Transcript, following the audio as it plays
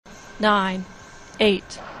9,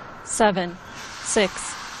 8, 7, 6,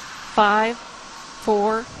 5,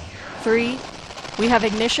 4, 3. We have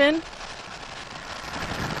ignition.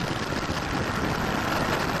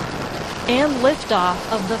 And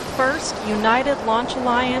liftoff of the first United Launch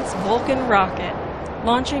Alliance Vulcan rocket,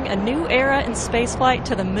 launching a new era in spaceflight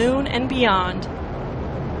to the moon and beyond.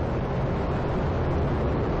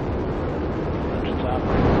 Engines out.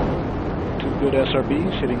 2 good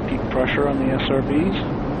SRBs, hitting peak pressure on the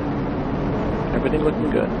SRBs. Everything looking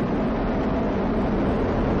good.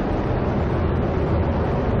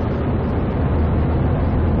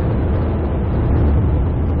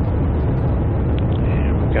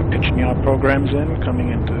 And we've got pitching out programs in, coming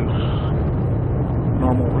into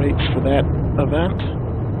normal rates for that event.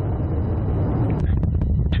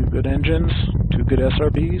 2 good engines, 2 good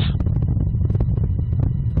SRBs.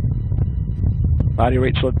 Body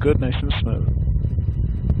rates look good, nice and smooth.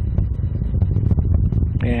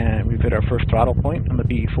 And we've hit our first throttle point on the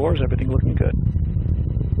BE4s, everything looking good.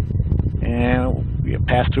 And we have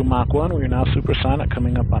passed through Mach 1, we are now supersonic,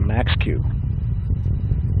 coming up on max Q.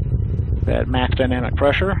 At max dynamic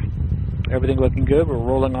pressure, everything looking good, we're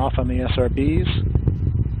rolling off on the SRBs.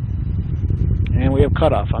 And we have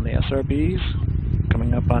cutoff on the SRBs,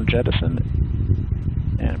 coming up on jettison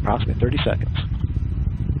in approximately 30 seconds.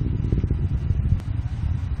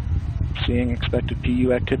 Seeing expected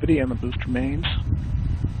PU activity on the booster mains.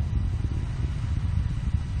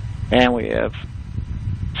 And we have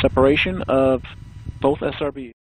separation of both SRBs.